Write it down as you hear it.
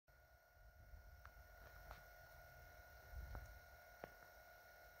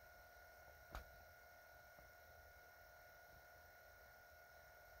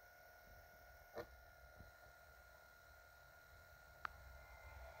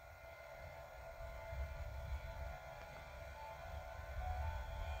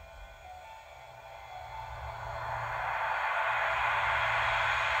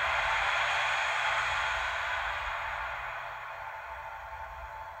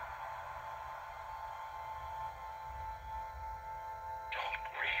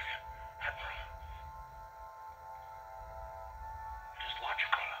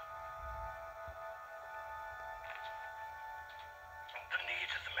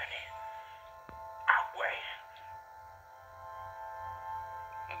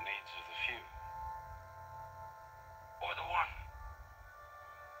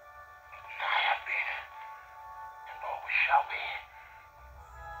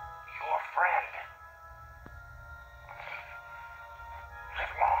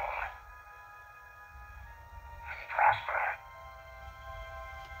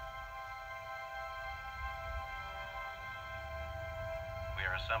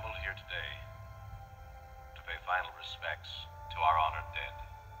assembled here today to pay final respects to our honored dead.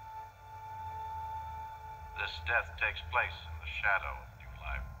 This death takes place in the shadow of new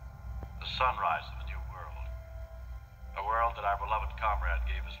life, the sunrise of a new world, a world that our beloved comrade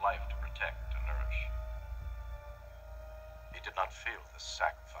gave his life to protect and nourish. He did not feel this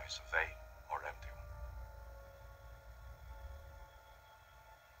sacrifice a vain or empty one.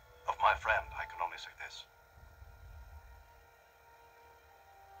 Of my friend, I can only say this.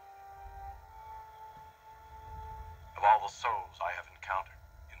 Of all the souls I have encountered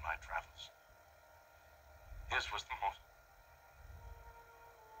in my travels, his was the most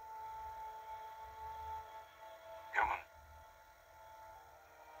human.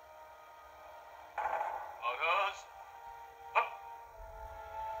 Others?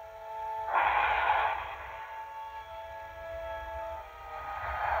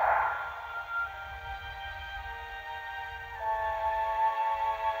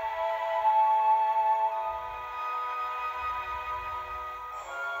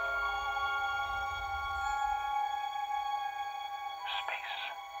 Space,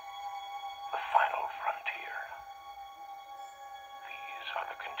 the final frontier. These are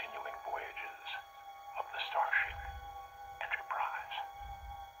the continuing voyages of the starship Enterprise.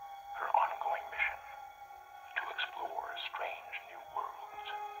 Her ongoing mission: to explore strange new worlds,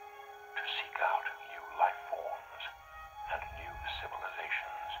 to seek out